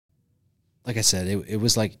like I said, it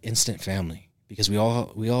was like instant family because we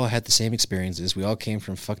all had the same experiences. We all came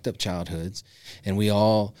from fucked up childhoods, and we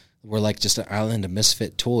all were like just an island of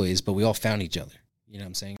misfit toys, but we all found each other. You know what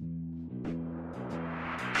I'm saying?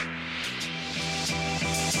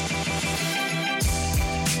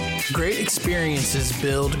 Great experiences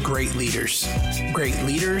build great leaders. Great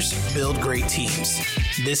leaders build great teams.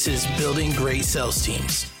 This is Building Great Sales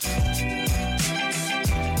Teams.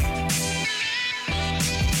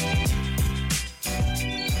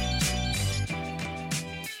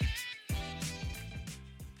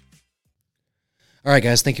 All right,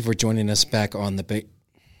 guys, thank you for joining us back on the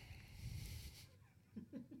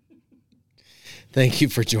Thank you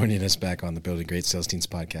for joining us back on the Building Great Sales Teams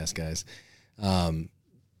podcast, guys.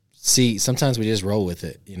 See, sometimes we just roll with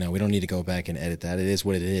it. You know, we don't need to go back and edit that. It is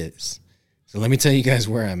what it is. So let me tell you guys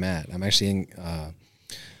where I'm at. I'm actually in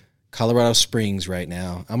Colorado Springs right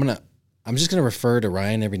now. I'm just gonna refer to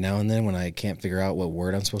Ryan every now and then when I can't figure out what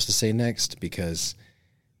word I'm supposed to say next because,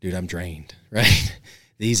 dude, I'm drained. Right?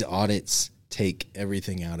 These audits take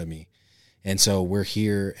everything out of me. And so we're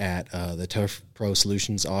here at the Turf Pro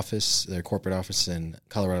Solutions office, their corporate office in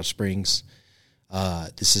Colorado Springs.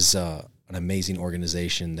 This is an amazing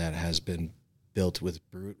organization that has been built with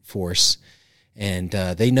brute force. And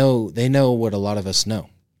they know what a lot of us know,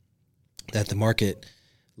 that the market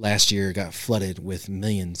last year got flooded with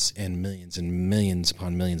millions and millions and millions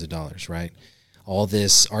upon millions of dollars, right? All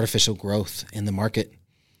this artificial growth in the market.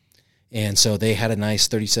 And so they had a nice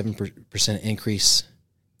 37% increase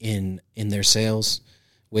in their sales,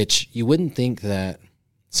 which you wouldn't think that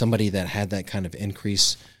somebody that had that kind of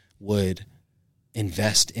increase would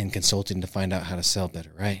invest in consulting to find out how to sell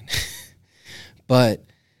better, right? But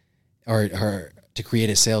or to create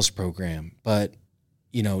a sales program. But,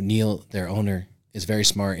 you know, Neil, their owner, is very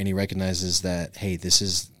smart, and he recognizes that, hey, this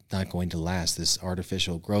is not going to last. This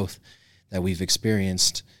artificial growth that we've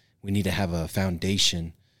experienced, we need to have a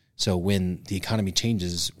foundation. So when the economy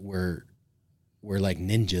changes, we're like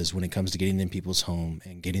ninjas when it comes to getting in people's home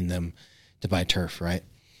and getting them to buy turf, right?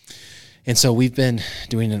 And so we've been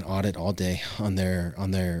doing an audit all day on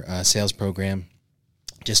their sales program,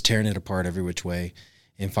 just tearing it apart every which way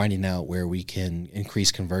and finding out where we can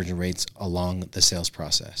increase conversion rates along the sales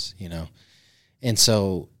process, you know? And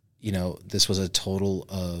so, you know, this was a total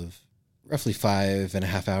of roughly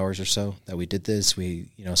 5.5 hours or so that we did this. We,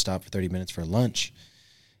 you know, stopped for 30 minutes for lunch.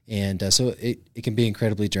 And so it can be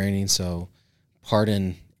incredibly draining. So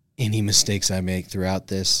pardon any mistakes I make throughout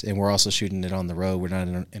this. And we're also shooting it on the road. We're not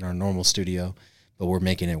in our normal studio, but we're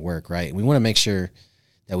making it work, right? And we want to make sure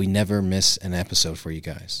that we never miss an episode for you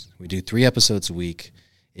guys. We do 3 episodes a week.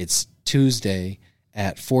 It's Tuesday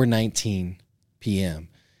at 4:19 p.m.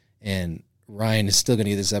 And Ryan is still going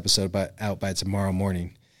to get this episode out by tomorrow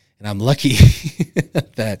morning. And I'm lucky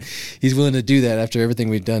that he's willing to do that after everything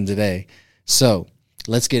we've done today. So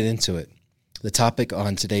let's get into it. The topic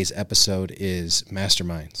on today's episode is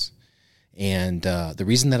masterminds. And the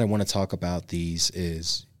reason that I want to talk about these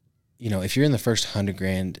is, you know, if you're in the first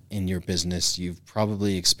 $100,000 in your business, you've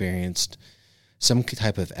probably experienced some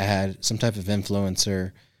type of ad, some type of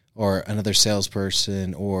influencer, or another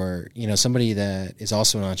salesperson, or, you know, somebody that is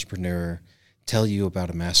also an entrepreneur tell you about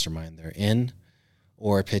a mastermind they're in,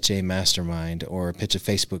 or pitch a mastermind, or pitch a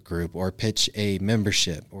Facebook group, or pitch a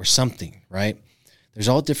membership or something, right? There's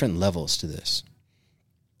all different levels to this.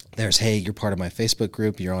 There's, hey, you're part of my Facebook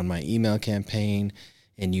group, you're on my email campaign,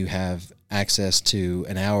 and you have access to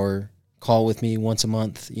an hour call with me once a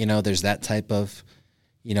month. You know, there's that type of,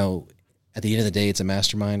 you know, at the end of the day, it's a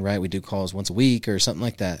mastermind, right? We do calls once a week or something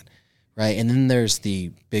like that, right? And then there's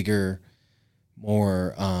the bigger,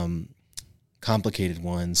 more complicated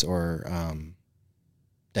ones, or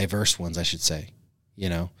diverse ones, I should say, you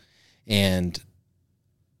know? And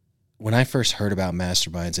when I first heard about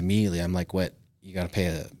masterminds, immediately I'm like, what, you got to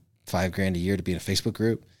pay $5,000 a year to be in a Facebook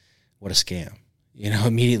group? What a scam. You know,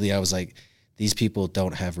 immediately I was like, these people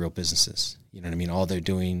don't have real businesses. You know what I mean? All they're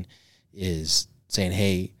doing is saying,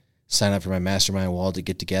 hey, sign up for my mastermind. We'll all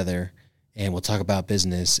get together and we'll talk about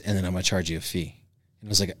business, and then I'm going to charge you a fee. And I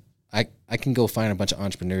was like, I can go find a bunch of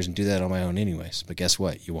entrepreneurs and do that on my own anyways, but guess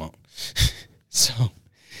what? You won't.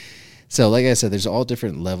 So like I said, there's all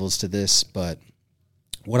different levels to this, but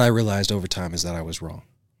what I realized over time is that I was wrong.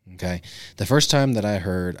 Okay. The first time that I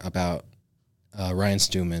heard about Ryan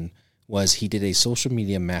Stewman was he did a social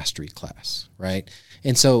media mastery class, right?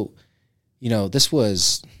 And so, you know, this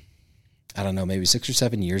was, I don't know, maybe 6 or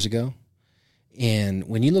 7 years ago. And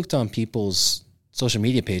when you looked on people's social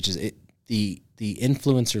media pages, the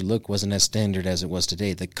influencer look wasn't as standard as it was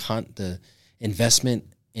today. The investment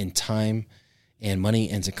in time and money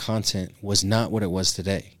into content was not what it was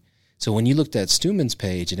today. So when you looked at Stuman's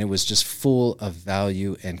page and it was just full of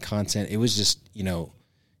value and content, it was just,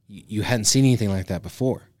 you hadn't seen anything like that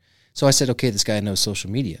before. So I said, okay, this guy knows social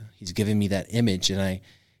media. He's giving me that image. And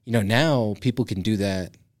now people can do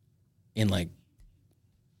that in like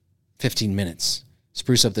 15 minutes.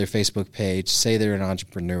 Spruce up their Facebook page, say they're an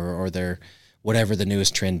entrepreneur or they're whatever the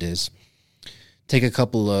newest trend is. Take a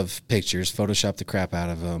couple of pictures, Photoshop the crap out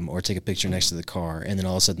of them, or take a picture next to the car, and then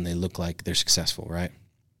all of a sudden they look like they're successful, right?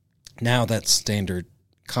 Now that's standard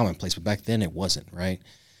commonplace, but back then it wasn't, right?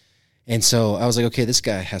 And so I was like, okay, this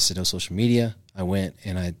guy has to know social media. I went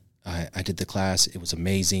and I did the class. It was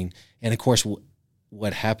amazing. And of course,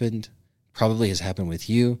 what happened probably has happened with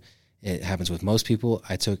you. It happens with most people.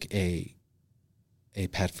 I took a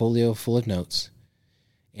portfolio full of notes,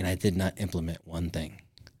 and I did not implement one thing.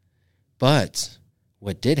 But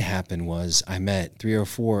what did happen was I met 3 or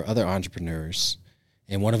 4 other entrepreneurs,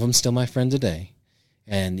 and one of them still my friend today.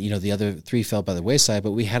 And, the other 3 fell by the wayside,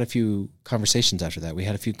 but we had a few conversations after that. We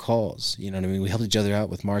had a few calls, you know what I mean? We helped each other out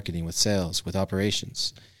with marketing, with sales, with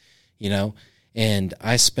operations, and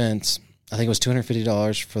I spent, I think it was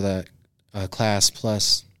 $250 for that class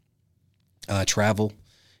plus travel,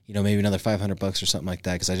 maybe another $500 or something like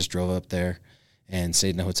that, because I just drove up there and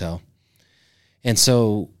stayed in a hotel. And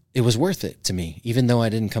so it was worth it to me, even though I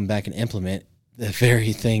didn't come back and implement the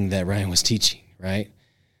very thing that Ryan was teaching, right?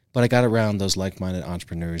 But I got around those like-minded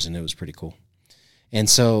entrepreneurs, and it was pretty cool. And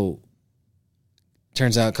so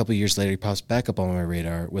turns out a couple of years later, he pops back up on my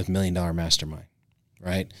radar with $1 Million Mastermind,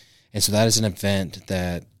 right? And so that is an event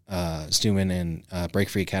that Stuman and Break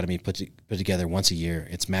Free Academy put together once a year.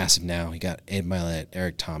 It's massive now. He got Abe Milet,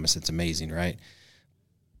 Eric Thomas. It's amazing, right?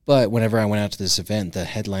 But whenever I went out to this event, the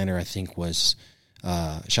headliner, I think, was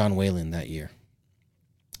Sean Whalen that year.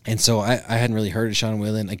 And so I hadn't really heard of Sean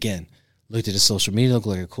Whalen. Again, looked at his social media, looked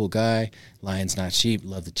like a cool guy. Lions Not Cheap,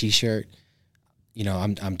 love the T-shirt.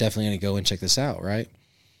 I'm definitely going to go and check this out, right?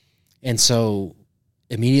 And so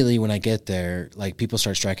immediately when I get there, like, people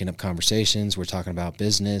start striking up conversations. We're talking about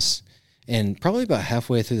business. And probably about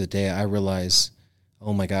halfway through the day, I realize,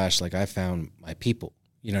 oh my gosh, like, I found my people.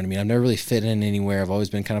 You know what I mean? I've never really fit in anywhere. I've always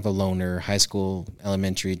been kind of a loner, high school,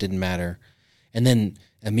 elementary, it didn't matter. And then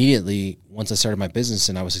immediately, once I started my business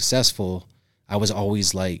and I was successful, I was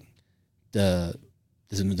always like the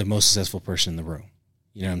most successful person in the room.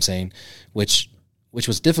 You know what I'm saying? Which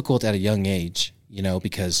was difficult at a young age,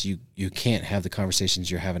 because you can't have the conversations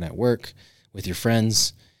you're having at work with your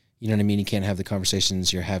friends. You know what I mean? You can't have the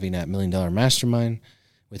conversations you're having at $1 Million Mastermind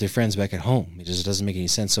with your friends back at home. It just doesn't make any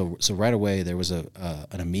sense. So right away, there was an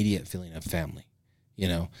immediate feeling of family,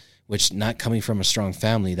 which, not coming from a strong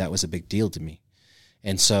family, that was a big deal to me.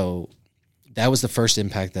 And so that was the first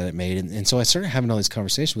impact that it made. And so I started having all these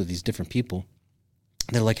conversations with these different people.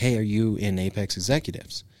 They're like, hey, are you in Apex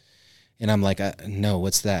Executives? And I'm like, no,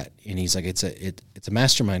 what's that? And he's like, it's a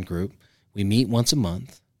mastermind group. We meet once a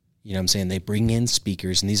month. You know what I'm saying? They bring in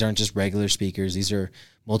speakers, and these aren't just regular speakers. These are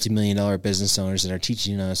multi-million-dollar business owners that are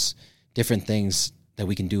teaching us different things that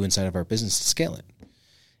we can do inside of our business to scale it.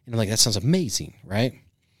 And I'm like, that sounds amazing, right?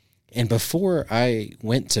 And before I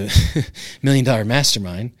went to $1 Million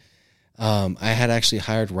Mastermind, I had actually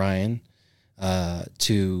hired Ryan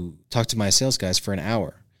to talk to my sales guys for an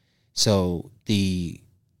hour. So the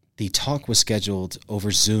talk was scheduled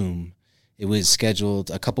over Zoom. It was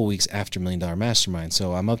scheduled a couple weeks after $1 Million Mastermind.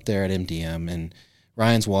 So I'm up there at MDM, and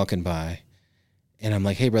Ryan's walking by, and I'm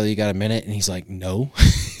like, hey, brother, you got a minute? And he's like, no.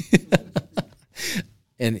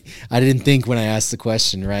 And I didn't think when I asked the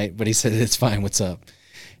question, right? But he said, it's fine. What's up?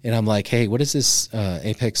 And I'm like, hey, what is this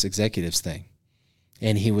Apex Executives thing?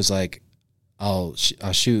 And he was like, I'll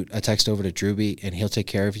shoot a text over to Drewby, and he'll take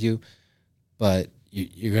care of you, but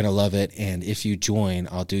you're going to love it. And if you join,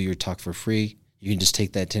 I'll do your talk for free. You can just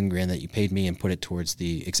take that $10,000 that you paid me and put it towards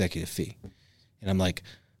the executive fee. And I'm like,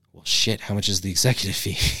 well, shit, how much is the executive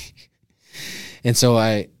fee? And so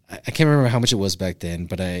I can't remember how much it was back then,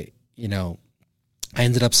 but I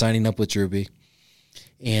ended up signing up with Drewby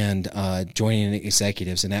and joining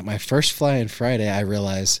executives. And at my first fly-in Friday, I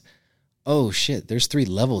realized, oh shit, there's 3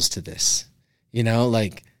 levels to this.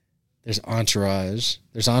 Like, there's entourage,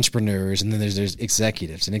 there's entrepreneurs, and then there's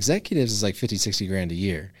executives. And executives is like $50,000-$60,000 a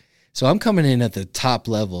year. So I'm coming in at the top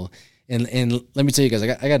level. And let me tell you guys,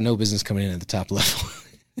 I got no business coming in at the top level.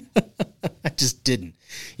 I just didn't.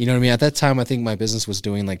 You know what I mean? At that time, I think my business was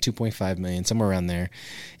doing like 2.5 million, somewhere around there.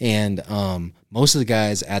 And most of the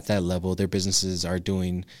guys at that level, their businesses are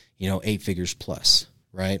doing, 8 figures plus,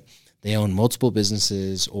 right? They own multiple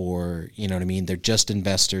businesses, or, you know what I mean? They're just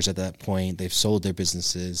investors at that point. They've sold their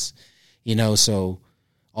businesses, so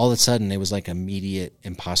all of a sudden it was like immediate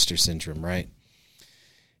imposter syndrome, right?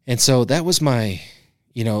 And so that was my,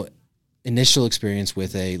 initial experience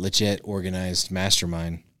with a legit organized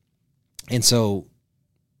mastermind. And so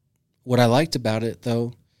what I liked about it,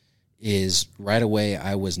 though, is right away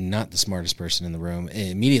I was not the smartest person in the room.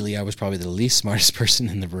 Immediately I was probably the least smartest person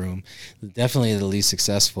in the room, definitely the least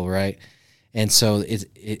successful, right? And so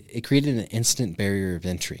it created an instant barrier of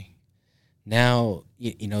entry. Now,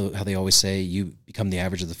 you know how they always say you become the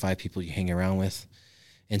average of the 5 people you hang around with.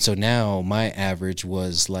 And so now my average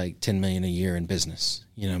was like 10 million a year in business.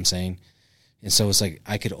 You know what I'm saying? And so it's like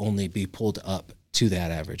I could only be pulled up to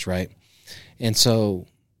that average, right? And so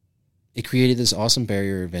it created this awesome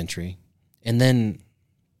barrier of entry. And then,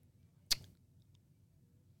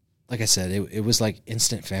 like I said, it was like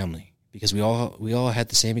instant family because we all had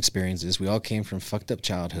the same experiences. We all came from fucked up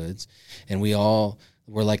childhoods, and we all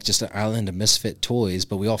were like just an island of misfit toys,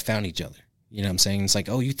 but we all found each other. You know what I'm saying? It's like,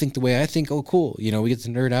 oh, you think the way I think? Oh, cool. We get to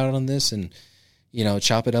nerd out on this and,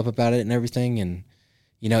 chop it up about it and everything. And,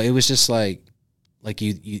 it was just like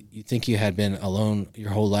you think you had been alone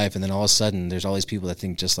your whole life, and then all of a sudden there's all these people that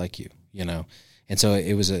think just like you, And so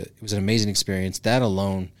it was an amazing experience. That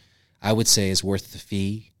alone, I would say, is worth the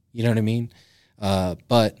fee. You know what I mean?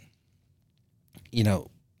 But,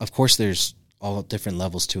 of course there's all different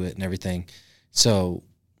levels to it and everything. So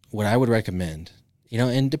what I would recommend,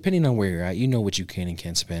 and depending on where you're at, what you can and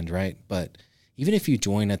can't spend, right? But even if you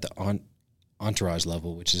join at the entourage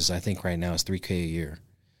level, which is, I think right now is $3,000 a year,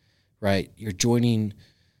 right? You're joining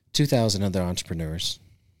 2,000 other entrepreneurs,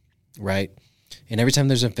 right? And every time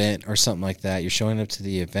there's an event or something like that, you're showing up to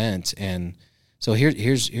the event. And so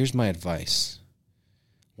here's my advice.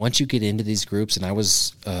 Once you get into these groups, and I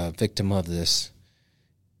was a victim of this,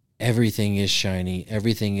 everything is shiny,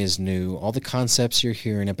 everything is new. All the concepts you're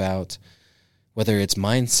hearing about, whether it's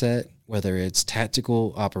mindset, whether it's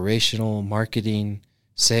tactical, operational, marketing,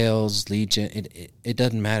 sales, lead gen, it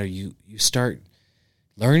doesn't matter. You start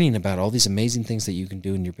learning about all these amazing things that you can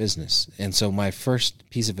do in your business. And so my first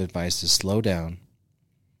piece of advice is slow down,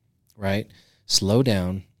 right? Slow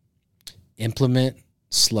down, implement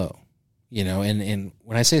slow, and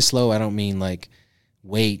when I say slow, I don't mean like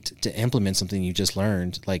wait to implement something you just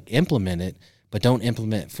learned, like implement it, but don't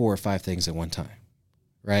implement 4 or 5 things at one time,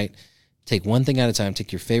 right? Take one thing at a time,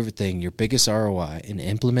 take your favorite thing, your biggest ROI, and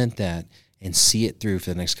implement that and see it through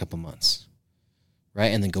for the next couple months.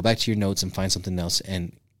 Right? And then go back to your notes and find something else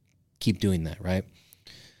and keep doing that, right?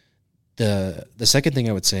 The second thing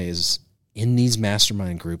I would say is in these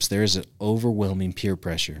mastermind groups, there is an overwhelming peer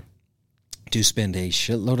pressure to spend a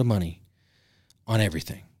shitload of money on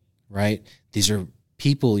everything, right? These are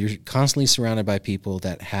people, you're constantly surrounded by people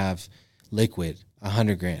that have liquid,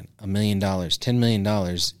 $100,000, $1 million, $10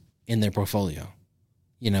 million in their portfolio.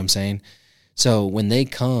 You know what I'm saying? So when they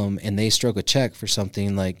come and they stroke a check for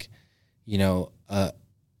something like,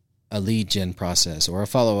 a lead gen process or a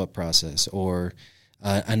follow-up process or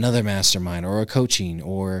another mastermind or a coaching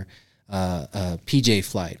or a PJ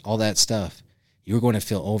flight, all that stuff, you're going to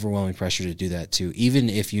feel overwhelming pressure to do that too, even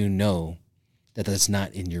if you know that that's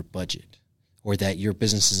not in your budget or that your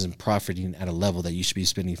business isn't profiting at a level that you should be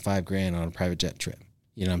spending $5,000 on a private jet trip.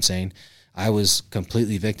 You know what I'm saying? I was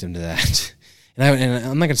completely victim to that. And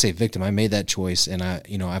I'm not going to say victim. I made that choice and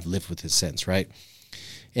I've lived with it since, right?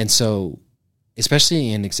 And so,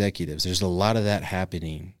 especially in executives, there's a lot of that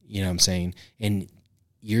happening, you know what I'm saying? And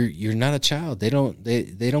you're not a child. They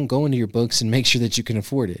don't go into your books and make sure that you can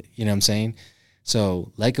afford it, you know what I'm saying?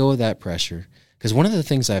 So let go of that pressure. Because one of the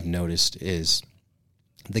things I've noticed is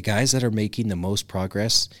the guys that are making the most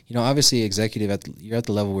progress, obviously executive, you're at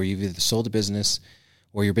the level where you've either sold a business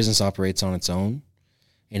or your business operates on its own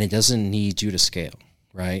and it doesn't need you to scale,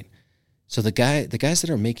 right? So the guys that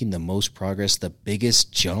are making the most progress, the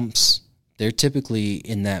biggest jumps, they're typically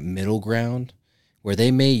in that middle ground where they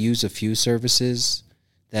may use a few services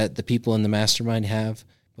that the people in the mastermind have,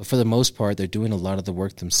 but for the most part, they're doing a lot of the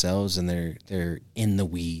work themselves and they're in the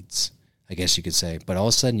weeds, I guess you could say. But all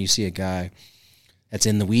of a sudden you see a guy that's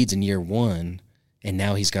in the weeds in year 1 and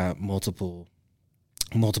now he's got multiple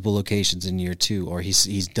locations in year 2, or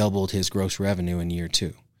he's doubled his gross revenue in year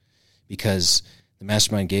 2 because the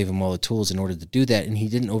mastermind gave him all the tools in order to do that, and he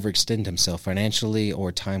didn't overextend himself financially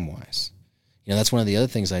or time-wise. That's one of the other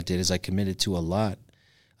things I did is I committed to a lot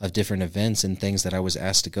of different events and things that I was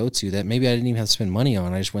asked to go to that maybe I didn't even have to spend money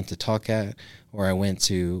on. I just went to talk at, or I went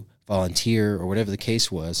to volunteer, or whatever the case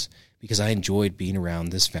was, because I enjoyed being around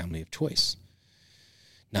this family of choice.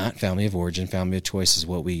 Not family of origin, family of choice is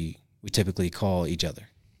what we typically call each other.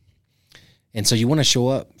 And so you want to show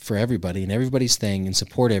up for everybody and everybody's thing and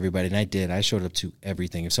support everybody. And I did. I showed up to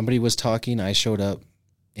everything. If somebody was talking, I showed up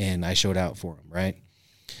and I showed out for them, right?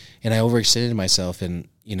 And I overextended myself. And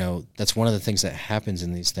that's one of the things that happens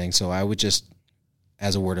in these things. So I would just,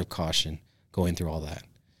 as a word of caution, going through all that.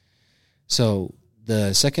 So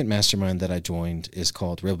the second mastermind that I joined is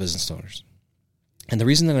called Real Business Owners. And the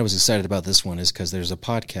reason that I was excited about this one is because there's a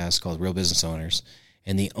podcast called Real Business Owners,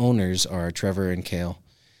 and the owners are Trevor and Kale,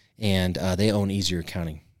 and they own Easier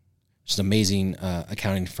Accounting, which is an amazing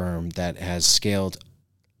accounting firm that has scaled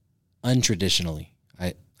untraditionally.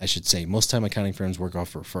 I should say most time accounting firms work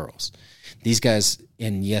off referrals. These guys,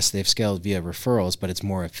 and yes, they've scaled via referrals, but it's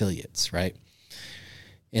more affiliates, right?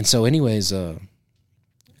 And so anyways, so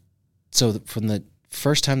from the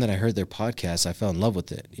first time that I heard their podcast, I fell in love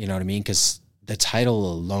with it. You know what I mean? Because the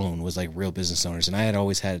title alone was like Real Business Owners. And I had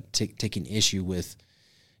always had taken issue with,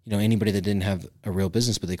 anybody that didn't have a real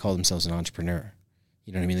business, but they called themselves an entrepreneur.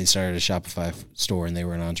 You know what I mean? They started a Shopify store and they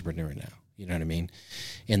were an entrepreneur now. You know what I mean?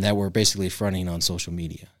 And that were basically fronting on social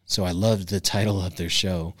media. So I loved the title of their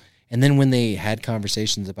show. And then when they had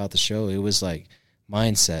conversations about the show, it was like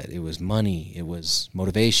mindset, it was money, it was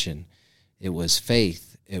motivation, it was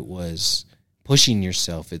faith, it was pushing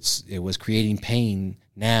yourself, it was creating pain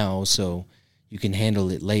now so you can handle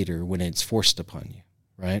it later when it's forced upon you,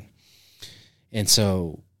 right? And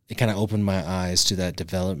so it kind of opened my eyes to that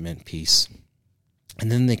development piece.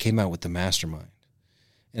 And then they came out with the mastermind.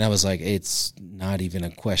 And I was like, it's not even a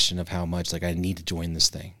question of how much, like I need to join this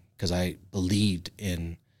thing because I believed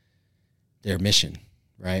in their mission,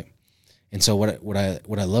 right? And so what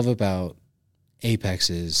I love about Apex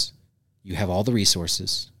is you have all the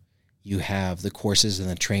resources, you have the courses and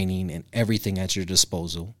the training and everything at your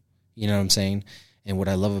disposal. You know what I'm saying? And what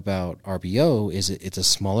I love about RBO is it's a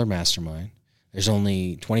smaller mastermind. There's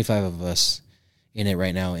only 25 of us in it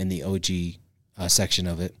right now in the OG section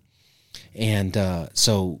of it. And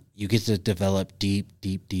so you get to develop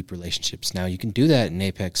deep relationships. Now, you can do that in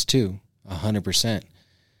Apex too, 100%.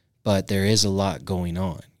 But there is a lot going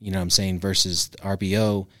on, you know what I'm saying, versus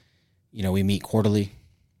RBO, we meet quarterly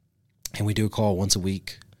and we do a call once a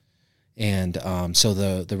week. And so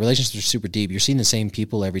the relationships are super deep. You're seeing the same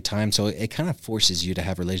people every time. So it kind of forces you to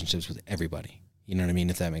have relationships with everybody. You know what I mean?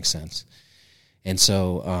 If that makes sense. And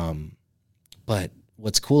so, but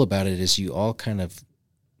what's cool about it is you all kind of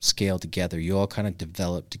scale together. You all kind of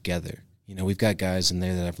develop together. We've got guys in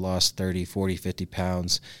there that have lost 30, 40, 50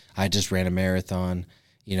 pounds. I just ran a marathon.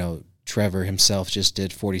 Trevor himself just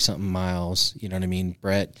did 40 something miles. You know what I mean?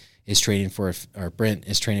 Brent is training for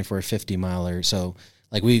a 50 miler. So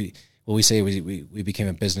like we became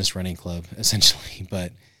a business running club essentially,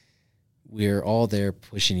 but we're all there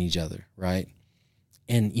pushing each other. Right.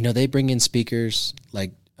 And, they bring in speakers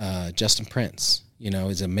like, Justin Prince,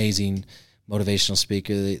 is an amazing motivational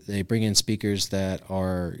speaker. They bring in speakers that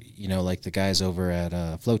are, like the guys over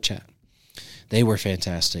at, Flow Chat. They were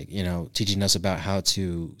fantastic, teaching us about how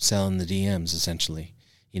to sell in the DMs essentially,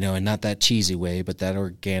 and not that cheesy way, but that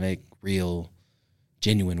organic, real,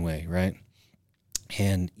 genuine way, right?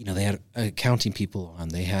 And, they had accounting people on.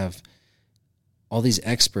 They have all these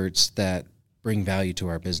experts that bring value to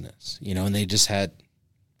our business, and they just had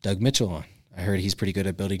Doug Mitchell on. I heard he's pretty good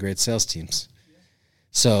at building great sales teams.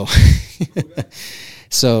 So,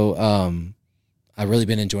 I've really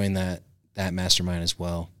been enjoying that mastermind as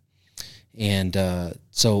well. And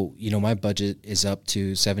so, my budget is up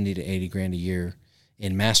to 70 to 80 grand a year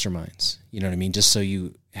in masterminds, you know what I mean? Just so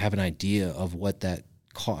you have an idea of what that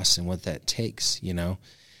costs and what that takes,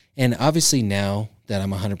 And obviously now that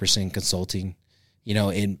I'm 100% consulting,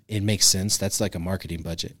 it makes sense. That's like a marketing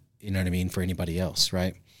budget, you know what I mean, for anybody else,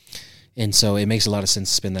 right? And so it makes a lot of sense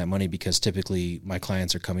to spend that money because typically my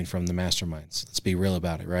clients are coming from the masterminds. Let's be real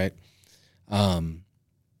about it, right?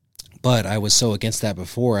 But I was so against that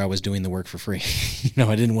before I was doing the work for free.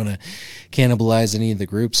 I didn't want to cannibalize any of the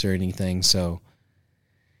groups or anything. So,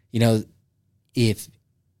 if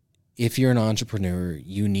you're an entrepreneur,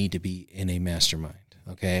 you need to be in a mastermind,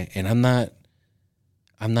 okay? And I'm not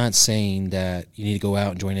saying that you need to go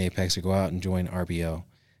out and join Apex or go out and join RBO.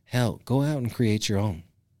 Hell, go out and create your own.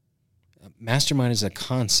 Mastermind is a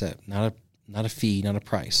concept, not a fee, not a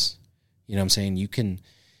price. You know what I'm saying? You can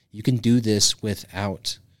do this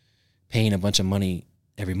without paying a bunch of money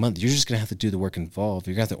every month. You're just going to have to do the work involved.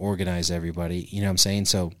 You're going to have to organize everybody. You know what I'm saying?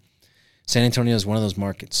 So San Antonio is one of those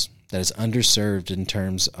markets that is underserved in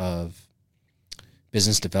terms of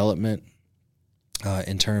business development,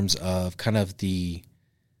 in terms of kind of the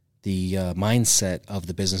mindset of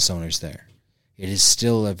the business owners there. It is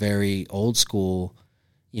still a very old school,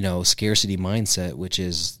 scarcity mindset, which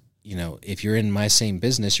is, if you're in my same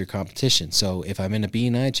business, you're competition. So if I'm in a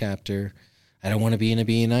B&I chapter, I don't want to be in a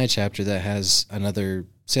B&I chapter that has another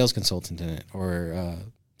sales consultant in it or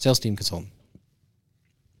sales team consultant.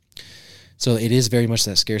 So it is very much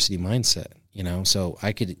that scarcity mindset, you know. So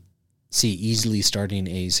I could see easily starting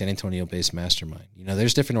a San Antonio-based mastermind. You know,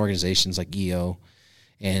 there's different organizations like EO,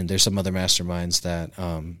 and there's some other masterminds that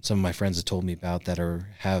some of my friends have told me about that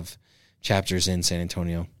have chapters in San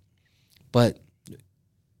Antonio. But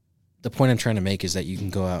the point I'm trying to make is that you can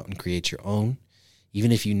go out and create your own,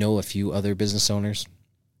 even if you know a few other business owners,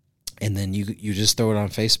 and then you just throw it on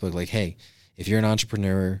Facebook like, hey, if you're an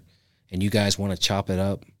entrepreneur and you guys want to chop it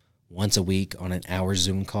up once a week on an hour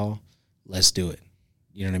Zoom call, let's do it.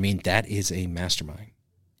 You know what I mean? That is a mastermind,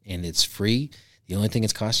 and it's free. The only thing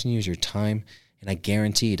it's costing you is your time, and I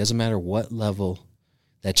guarantee it doesn't matter what level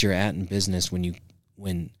that you're at in business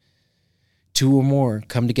when two or more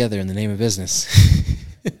come together in the name of business.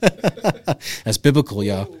 That's biblical,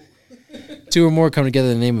 y'all. Two or more come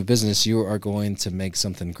together in the name of business, you are going to make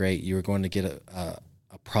something great. You are going to get a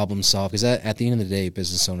problem solved, because at the end of the day,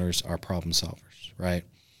 business owners are problem solvers, right?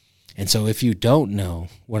 And so if you don't know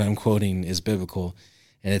what I'm quoting is biblical,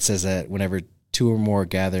 and it says that whenever two or more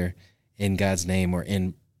gather in God's name or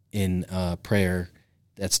in prayer,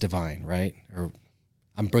 that's divine, right? Or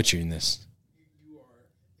I'm butchering this.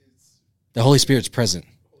 The Holy Spirit's present.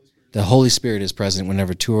 The Holy Spirit is present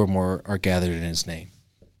whenever two or more are gathered in His name.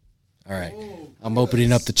 All right. I'm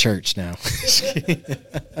opening up the church now.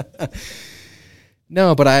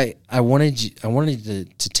 No, but I wanted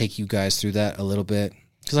to take you guys through that a little bit,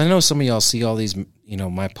 because I know some of y'all see all these, you know,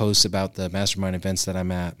 my posts about the mastermind events that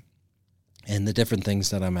I'm at and the different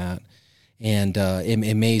things that I'm at. And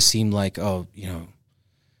it may seem like, oh, you know,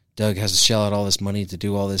 Doug has to shell out all this money to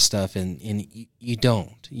do all this stuff, and you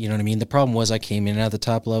don't. You know what I mean? The problem was I came in at the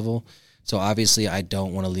top level, so obviously I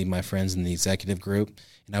don't want to leave my friends in the executive group,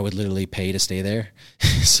 and I would literally pay to stay there.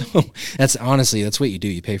 So that's what you do.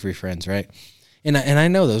 You pay for your friends, right? And I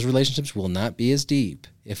know those relationships will not be as deep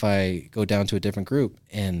if I go down to a different group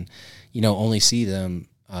and, you know, only see them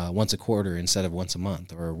once a quarter instead of once a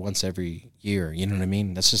month or once every year. You know what I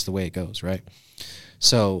mean? That's just the way it goes, right?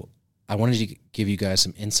 So I wanted to give you guys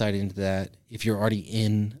some insight into that. If you're already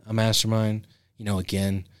in a mastermind, you know,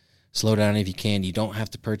 again, slow down if you can. You don't have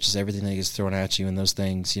to purchase everything that gets thrown at you and those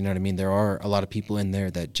things. You know what I mean? There are a lot of people in there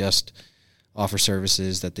that just offer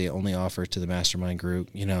services that they only offer to the mastermind group,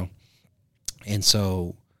 you know. And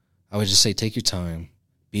so I would just say take your time,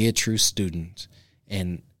 be a true student,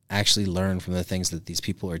 and actually learn from the things that these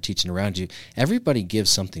people are teaching around you. Everybody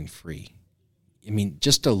gives something free. I mean,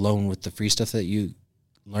 just alone with the free stuff that you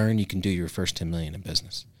learn, you can do your first 10 million in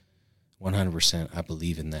business. 100%. I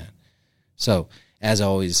believe in that. So as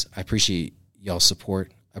always, I appreciate y'all's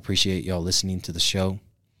support. I appreciate y'all listening to the show,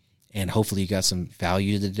 and hopefully you got some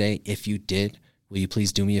value today. If you did, will you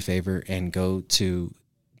please do me a favor and go to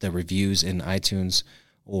the reviews in iTunes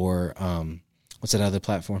or what's that other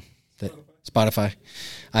platform? Spotify.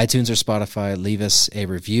 iTunes or Spotify. Leave us a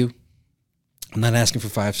review. I'm not asking for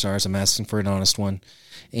 5 stars. I'm asking for an honest one.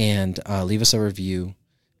 And leave us a review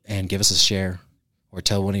and give us a share or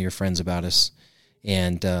tell one of your friends about us.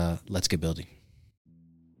 And let's get building.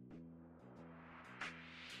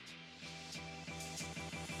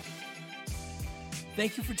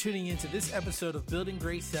 Thank you for tuning into this episode of Building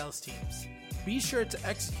Great Sales Teams. Be sure to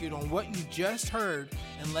execute on what you just heard,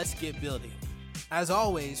 and let's get building. As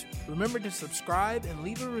always, remember to subscribe and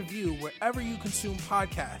leave a review wherever you consume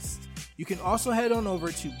podcasts. You can also head on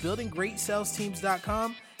over to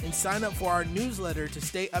buildinggreatsalesteams.com and sign up for our newsletter to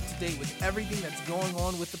stay up to date with everything that's going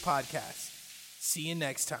on with the podcast. See you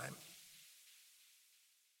next time.